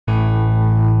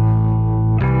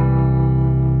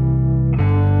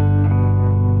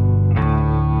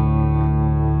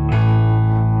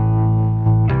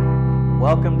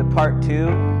part 2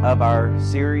 of our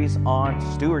series on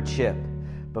stewardship.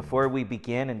 Before we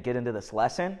begin and get into this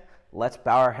lesson, let's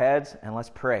bow our heads and let's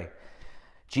pray.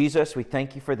 Jesus, we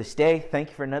thank you for this day. Thank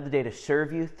you for another day to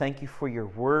serve you. Thank you for your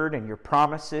word and your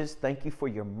promises. Thank you for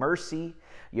your mercy,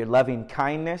 your loving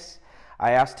kindness.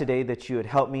 I ask today that you would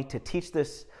help me to teach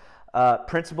this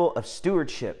principle of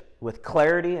stewardship with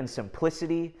clarity and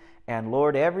simplicity. And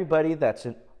Lord, everybody that's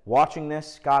watching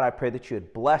this, God, I pray that you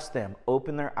would bless them,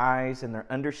 open their eyes and their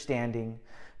understanding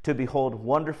to behold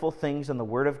wonderful things in the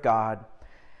Word of God,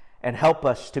 and help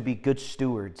us to be good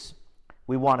stewards.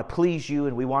 We want to please you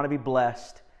and we want to be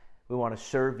blessed. We want to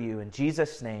serve you. In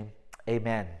Jesus' name,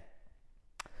 amen.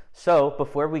 So,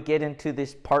 before we get into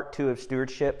this part 2 of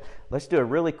stewardship, let's do a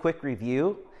really quick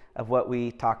review of what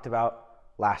we talked about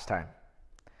last time.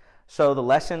 So the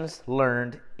lessons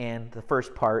learned in the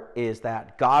first part is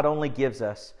that God only gives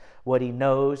us what he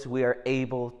knows we are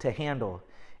able to handle.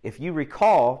 If you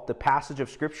recall the passage of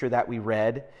Scripture that we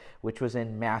read, which was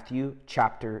in Matthew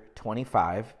chapter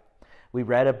 25, we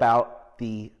read about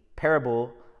the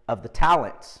parable of the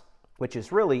talents, which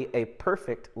is really a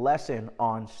perfect lesson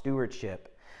on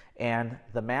stewardship. And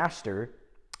the master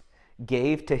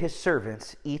gave to his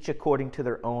servants each according to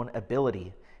their own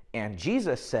ability. And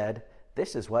Jesus said,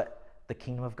 this is what the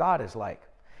kingdom of God is like.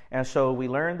 And so we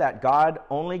learned that God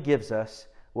only gives us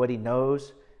what he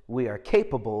knows we are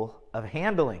capable of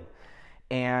handling.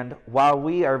 And while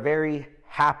we are very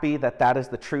happy that that is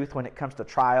the truth when it comes to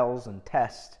trials and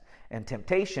tests and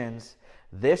temptations,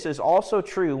 this is also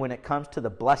true when it comes to the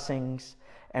blessings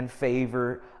and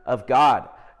favor of God.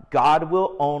 God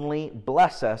will only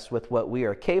bless us with what we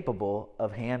are capable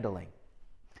of handling.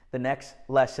 The next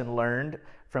lesson learned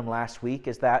from last week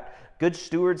is that good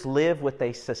stewards live with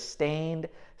a sustained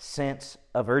sense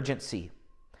of urgency.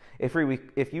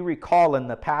 If you recall in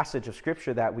the passage of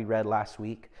Scripture that we read last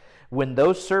week, when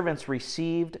those servants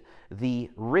received the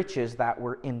riches that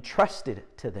were entrusted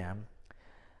to them,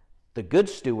 the good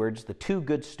stewards, the two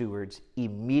good stewards,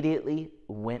 immediately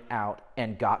went out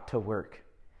and got to work.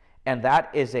 And that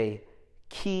is a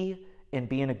key in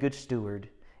being a good steward,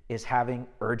 is having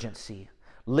urgency.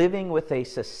 Living with a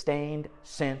sustained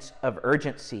sense of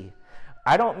urgency.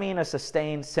 I don't mean a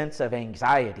sustained sense of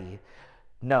anxiety.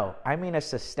 No, I mean a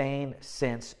sustained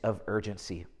sense of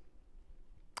urgency.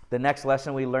 The next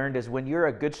lesson we learned is when you're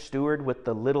a good steward with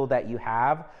the little that you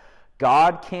have,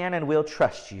 God can and will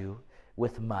trust you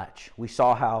with much. We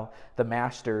saw how the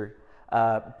master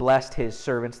blessed his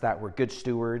servants that were good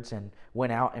stewards and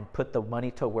went out and put the money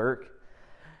to work.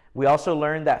 We also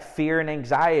learned that fear and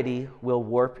anxiety will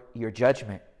warp your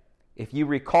judgment. If you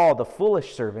recall, the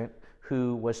foolish servant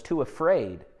who was too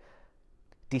afraid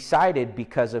decided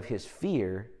because of his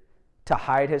fear to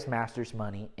hide his master's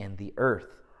money in the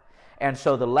earth. And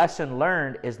so the lesson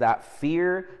learned is that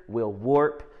fear will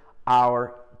warp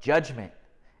our judgment.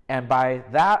 And by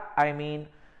that, I mean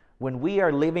when we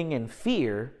are living in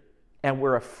fear and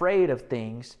we're afraid of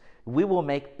things, we will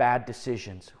make bad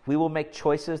decisions. We will make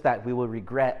choices that we will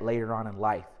regret later on in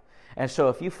life. And so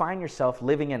if you find yourself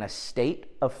living in a state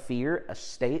of fear, a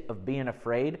state of being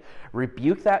afraid,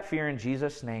 rebuke that fear in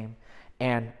Jesus' name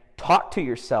and talk to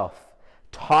yourself.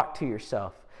 Talk to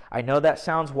yourself. I know that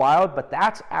sounds wild, but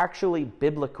that's actually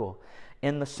biblical.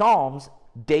 In the Psalms,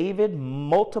 David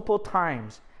multiple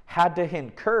times had to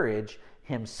encourage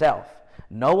himself.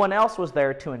 No one else was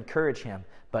there to encourage him,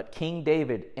 but King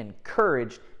David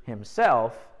encouraged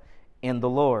himself in the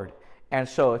Lord. And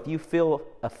so if you feel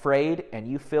afraid and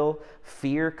you feel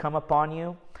fear come upon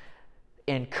you,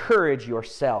 encourage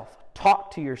yourself.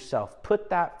 Talk to yourself. Put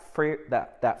that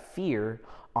fear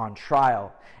on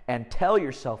trial and tell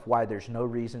yourself why there's no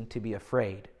reason to be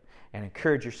afraid, and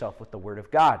encourage yourself with the Word of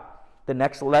God. The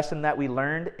next lesson that we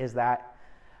learned is that,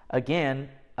 again,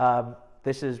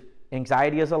 this is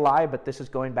anxiety is a lie, but this is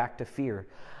going back to fear.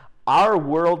 Our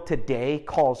world today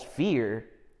calls fear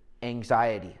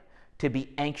anxiety, to be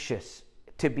anxious,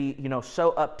 to be,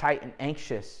 so uptight and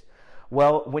anxious.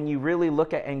 Well, when you really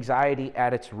look at anxiety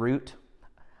at its root,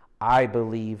 I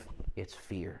believe it's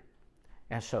fear.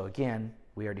 And so again,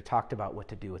 we already talked about what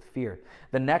to do with fear.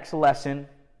 The next lesson,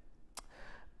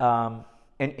 and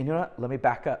you know what? Let me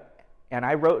back up. And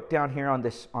I wrote down here on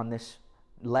this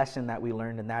lesson that we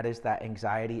learned, and that is that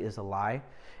anxiety is a lie.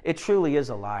 It truly is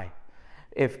a lie.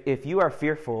 If you are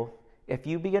fearful, if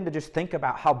you begin to just think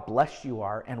about how blessed you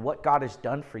are and what God has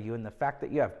done for you and the fact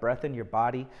that you have breath in your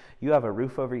body, you have a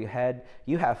roof over your head,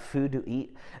 you have food to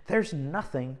eat, there's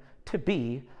nothing to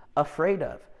be afraid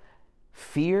of.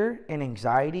 Fear and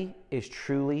anxiety is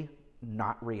truly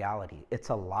not reality. It's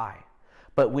a lie.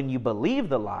 But when you believe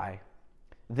the lie,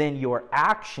 then your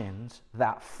actions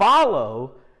that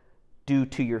follow due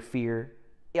to your fear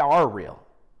are real.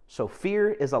 So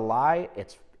fear is a lie.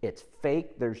 It's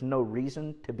fake. There's no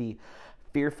reason to be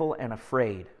fearful and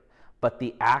afraid. But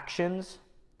the actions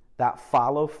that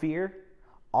follow fear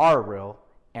are real,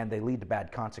 and they lead to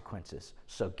bad consequences.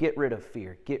 So get rid of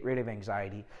fear. Get rid of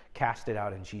anxiety. Cast it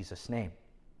out in Jesus' name.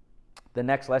 The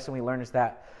next lesson we learn is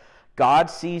that God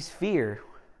sees fear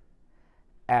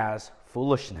as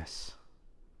foolishness.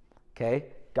 Okay?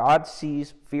 God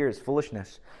sees fear as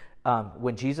foolishness.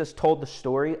 When Jesus told the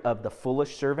story of the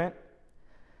foolish servant,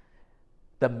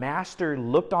 the master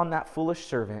looked on that foolish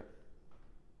servant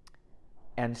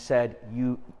and said,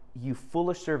 you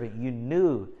foolish servant, you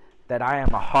knew that I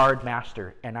am a hard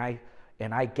master, and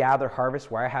I gather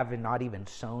harvest where I have not even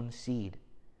sown seed.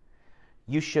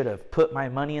 You should have put my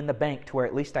money in the bank to where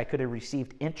at least I could have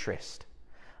received interest.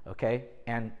 Okay?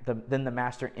 And then the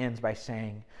master ends by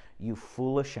saying, you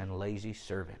foolish and lazy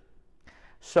servant.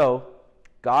 So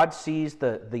God sees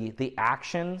the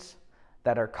actions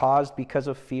that are caused because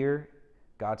of fear.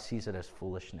 God sees it as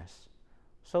foolishness.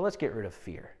 So let's get rid of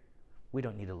fear. We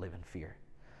don't need to live in fear.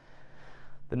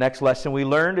 The next lesson we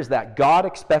learned is that God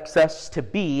expects us to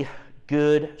be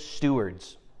good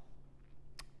stewards.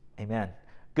 Amen.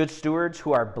 Good stewards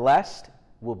who are blessed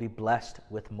will be blessed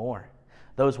with more.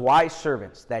 Those wise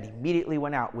servants that immediately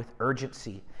went out with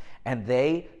urgency, and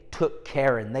they took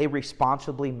care and they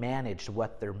responsibly managed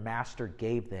what their master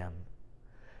gave them.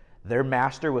 Their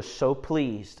master was so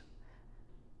pleased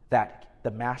that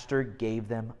the master gave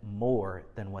them more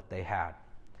than what they had.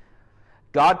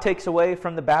 God takes away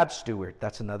from the bad steward.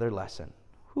 That's another lesson.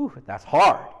 Whew, that's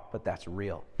hard, but that's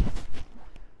real.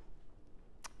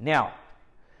 Now,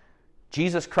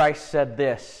 Jesus Christ said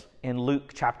this in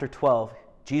Luke chapter 12.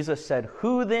 Jesus said,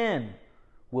 "Who then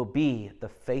will be the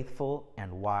faithful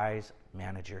and wise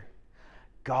manager?"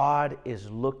 God is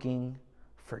looking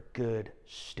for good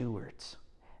stewards.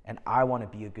 And I want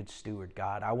to be a good steward,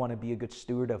 God. I want to be a good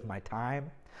steward of my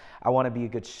time. I want to be a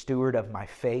good steward of my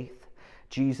faith.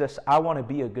 Jesus, I want to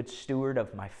be a good steward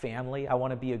of my family. I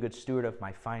want to be a good steward of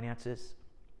my finances.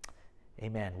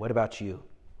 Amen. What about you?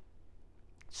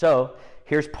 So,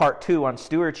 here's part 2 on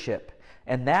stewardship.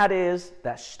 And that is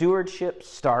that stewardship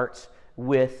starts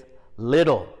with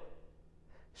little.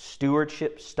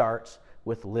 Stewardship starts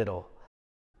with little.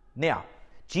 Now,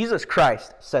 Jesus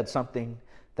Christ said something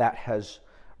that has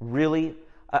really,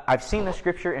 I've seen the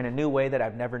scripture in a new way that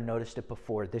I've never noticed it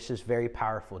before. This is very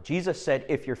powerful. Jesus said,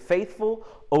 if you're faithful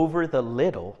over the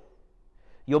little,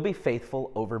 you'll be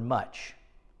faithful over much.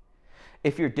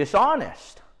 If you're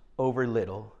dishonest over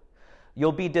little,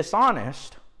 you'll be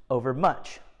dishonest over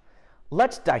much.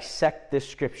 Let's dissect this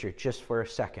scripture just for a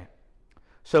second.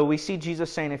 So we see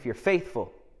Jesus saying, if you're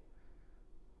faithful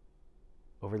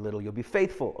over little, you'll be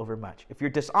faithful over much. If you're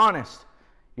dishonest,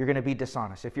 you're going to be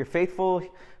dishonest. If you're faithful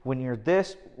when you're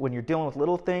dealing with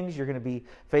little things, you're going to be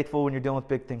faithful when you're dealing with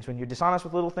big things. When you're dishonest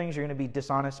with little things, you're going to be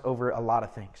dishonest over a lot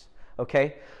of things.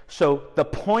 Okay? So the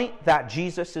point that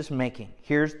Jesus is making,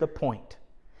 here's the point,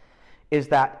 is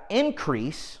that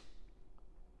increase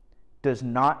does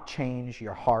not change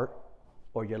your heart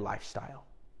or your lifestyle.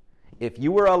 If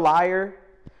you were a liar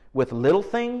with little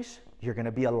things, you're going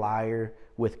to be a liar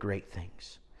with great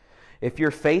things. If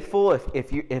you're faithful,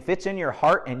 if it's in your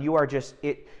heart and you are just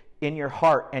in your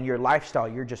heart and your lifestyle,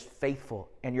 you're just faithful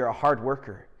and you're a hard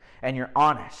worker and you're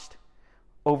honest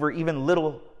over even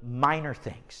little minor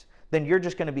things, then you're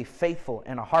just going to be faithful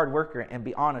and a hard worker and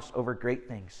be honest over great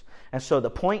things. And so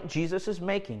the point Jesus is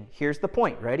making, here's the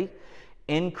point, ready?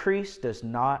 Increase does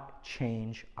not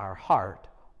change our heart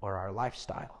or our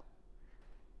lifestyle.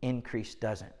 Increase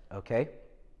doesn't, okay?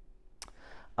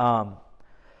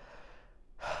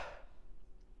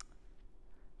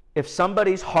 If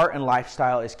somebody's heart and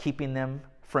lifestyle is keeping them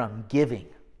from giving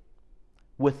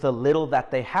with the little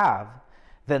that they have,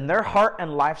 then their heart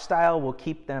and lifestyle will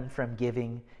keep them from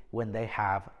giving when they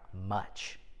have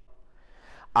much.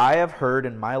 I have heard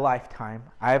in my lifetime,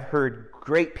 I have heard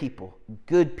great people,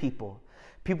 good people,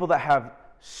 people that have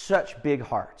such big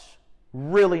hearts,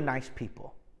 really nice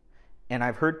people. And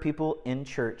I've heard people in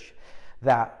church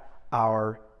that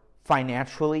are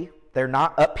financially, they're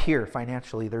not up here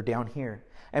financially, they're down here.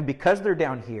 And because they're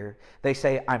down here, they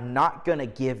say, I'm not going to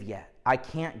give yet. I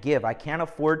can't give. I can't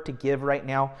afford to give right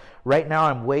now. Right now,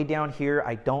 I'm way down here.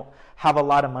 I don't have a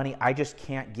lot of money. I just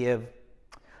can't give.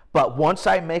 But once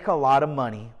I make a lot of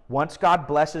money, once God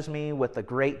blesses me with a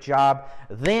great job,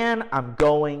 then I'm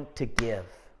going to give.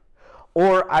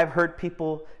 Or I've heard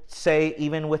people say,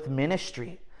 even with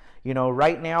ministry,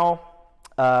 right now,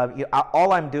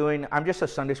 all I'm doing, I'm just a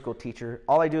Sunday school teacher.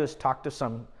 All I do is talk to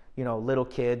some little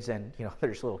kids, and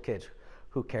they're just little kids.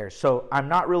 who cares? So I'm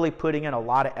not really putting in a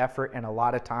lot of effort and a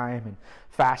lot of time and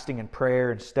fasting and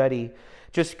prayer and study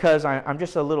just because I'm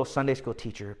just a little Sunday school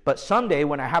teacher. But someday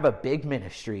when I have a big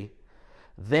ministry,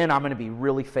 then I'm going to be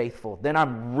really faithful. Then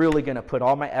I'm really going to put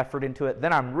all my effort into it.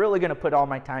 Then I'm really going to put all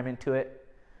my time into it.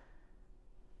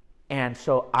 And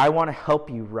so I want to help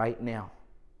you right now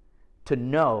to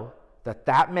know that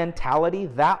that mentality,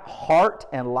 that heart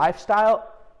and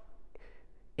lifestyle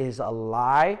is a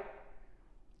lie.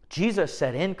 Jesus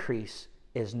said increase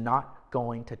is not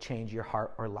going to change your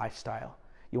heart or lifestyle.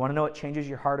 You want to know what changes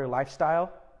your heart or lifestyle?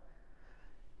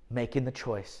 Making the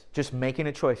choice. Just making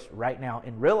a choice right now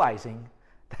and realizing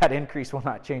that increase will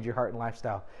not change your heart and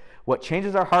lifestyle. What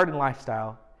changes our heart and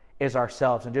lifestyle is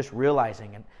ourselves, and just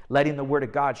realizing and letting the Word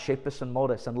of God shape us and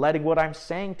mold us, and letting what I'm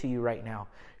saying to you right now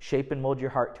shape and mold your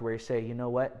heart to where you say, you know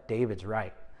what, David's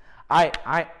right. I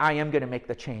am going to make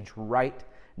the change right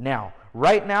now.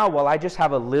 Right now, while I just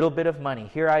have a little bit of money,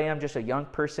 here I am, just a young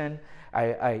person.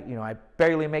 I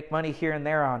barely make money here and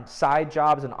there on side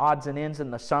jobs and odds and ends in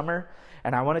the summer.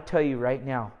 And I want to tell you right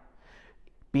now,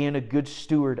 being a good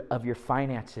steward of your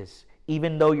finances,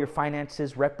 even though your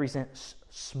finances represent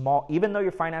small, even though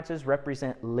your finances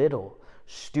represent little,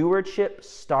 stewardship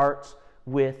starts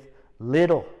with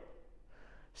little.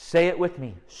 Say it with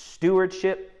me.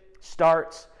 Stewardship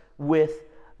starts with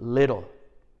little.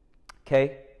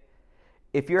 Okay?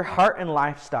 If your heart and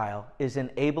lifestyle is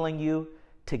enabling you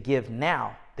to give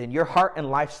now, then your heart and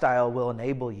lifestyle will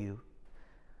enable you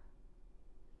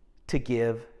to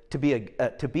give, to be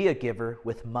a giver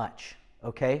with much.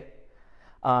 Okay?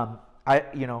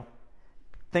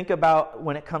 Think about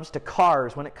when it comes to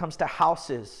cars, when it comes to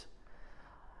houses.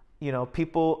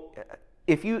 People,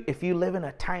 if you live in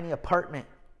a tiny apartment,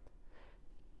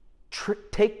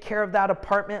 take care of that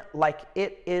apartment like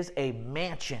it is a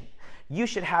mansion. You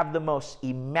should have the most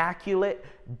immaculate,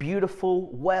 beautiful,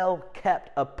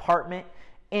 well-kept apartment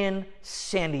in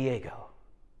San Diego.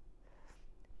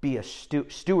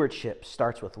 Stewardship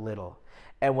starts with little.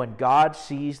 And when God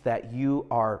sees that you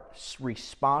are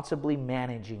responsibly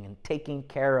managing and taking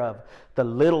care of the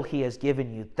little He has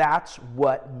given you, that's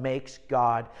what makes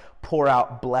God pour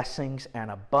out blessings and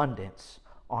abundance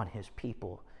on His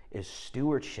people, is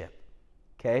stewardship.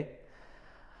 Okay?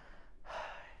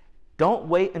 Don't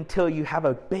wait until you have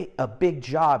a big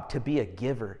job to be a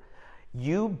giver.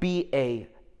 You be an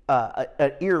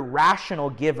irrational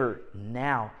giver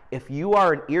now. If you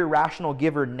are an irrational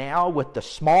giver now with the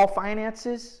small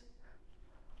finances,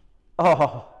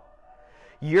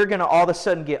 you're going to all of a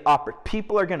sudden get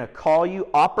people are going to call you.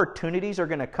 Opportunities are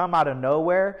going to come out of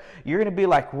nowhere. You're going to be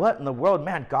like, what in the world?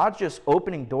 Man, God's just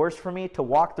opening doors for me to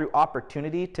walk through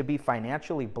opportunity to be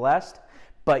financially blessed.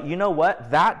 But you know what?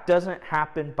 That doesn't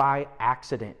happen by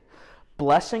accident.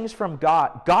 Blessings from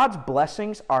God. God's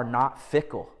blessings are not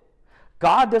fickle.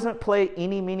 God doesn't play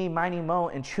eeny, meeny, miny, mo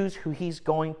and choose who He's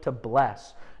going to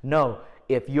bless. No,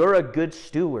 if you're a good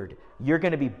steward, you're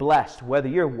going to be blessed. Whether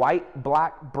you're white,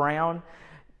 black, brown,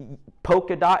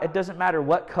 polka dot, it doesn't matter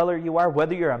what color you are,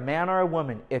 whether you're a man or a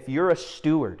woman. If you're a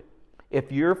steward,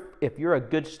 if you're a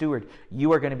good steward,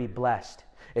 you are going to be blessed.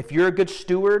 If you're a good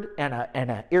steward and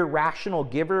an irrational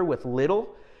giver with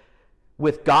little,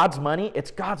 with God's money, it's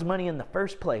God's money in the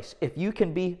first place. If you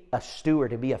can be a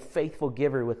steward and be a faithful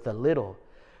giver with the little,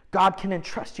 God can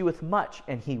entrust you with much,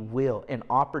 and He will, and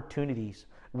opportunities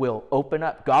will open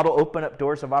up. God will open up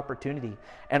doors of opportunity.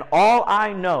 And all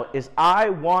I know is I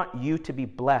want you to be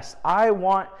blessed. I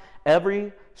want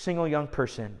every single young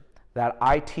person that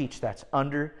I teach that's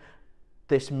under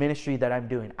this ministry that I'm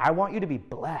doing, I want you to be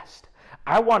blessed.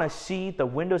 I want to see the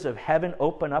windows of heaven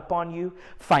open up on you,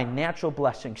 financial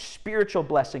blessings, spiritual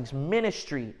blessings,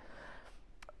 ministry,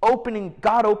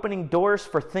 God opening doors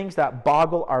for things that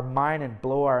boggle our mind and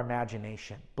blow our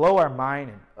imagination, blow our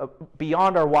mind and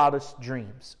beyond our wildest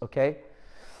dreams, okay?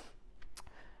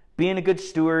 Being a good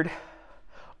steward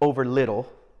over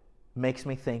little makes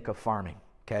me think of farming,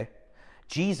 okay?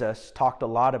 Jesus talked a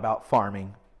lot about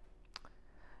farming.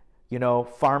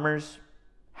 Farmers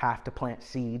have to plant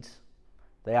seeds.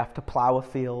 They have to plow a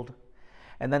field,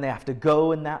 and then they have to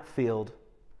go in that field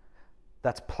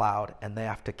that's plowed, and they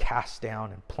have to cast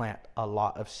down and plant a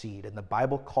lot of seed. And the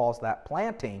Bible calls that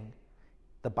planting,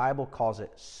 the Bible calls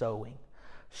it sowing.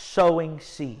 Sowing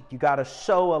seed. You got to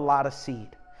sow a lot of seed.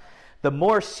 The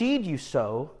more seed you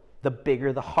sow, the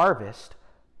bigger the harvest,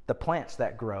 the plants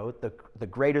that grow, the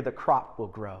greater the crop will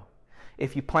grow.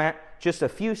 If you plant just a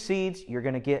few seeds, you're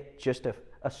going to get just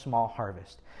a small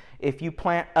harvest. If you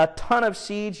plant a ton of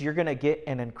seeds, you're going to get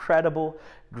an incredible,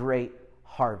 great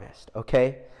harvest,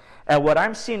 okay? And what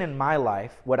I've seen in my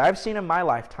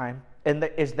lifetime And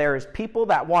there is people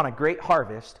that want a great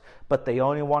harvest, but they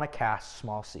only want to cast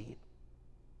small seed.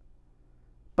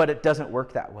 But it doesn't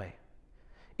work that way.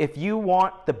 If you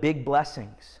want the big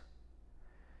blessings,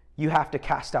 you have to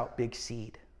cast out big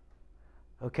seed.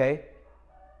 Okay?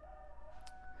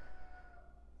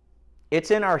 It's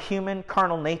in our human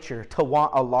carnal nature to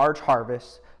want a large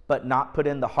harvest, but not put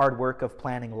in the hard work of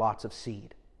planting lots of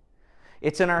seed.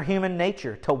 It's in our human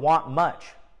nature to want much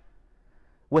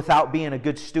without being a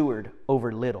good steward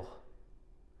over little.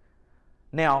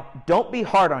 Now, don't be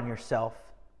hard on yourself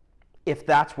if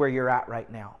that's where you're at right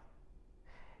now.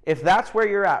 If that's where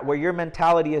you're at, where your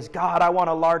mentality is, God, I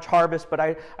want a large harvest, but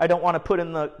I don't want to put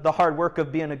in the hard work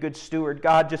of being a good steward.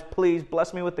 God, just please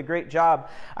bless me with a great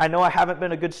job. I know I haven't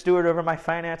been a good steward over my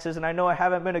finances, and I know I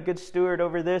haven't been a good steward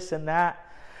over this and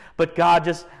that, but God,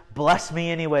 just bless me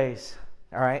anyways.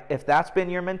 All right? If that's been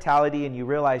your mentality and you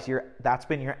realize that's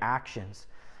been your actions,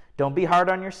 don't be hard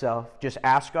on yourself. Just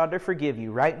ask God to forgive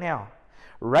you right now.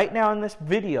 Right now in this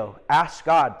video, ask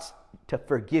God to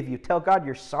forgive you. Tell God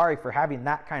you're sorry for having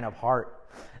that kind of heart,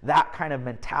 that kind of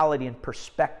mentality and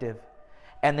perspective,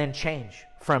 and then change.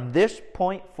 From this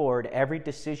point forward, every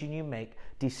decision you make,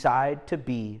 decide to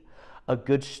be a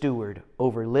good steward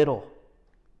over little.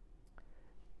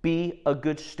 Be a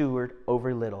good steward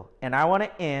over little. And I want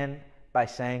to end by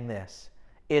saying this.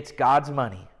 It's God's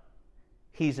money.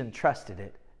 He's entrusted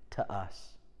it to us.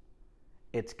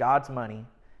 It's God's money.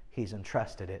 He's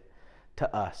entrusted it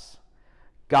to us.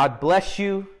 God bless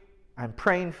you. I'm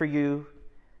praying for you.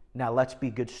 Now let's be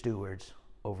good stewards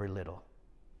over little.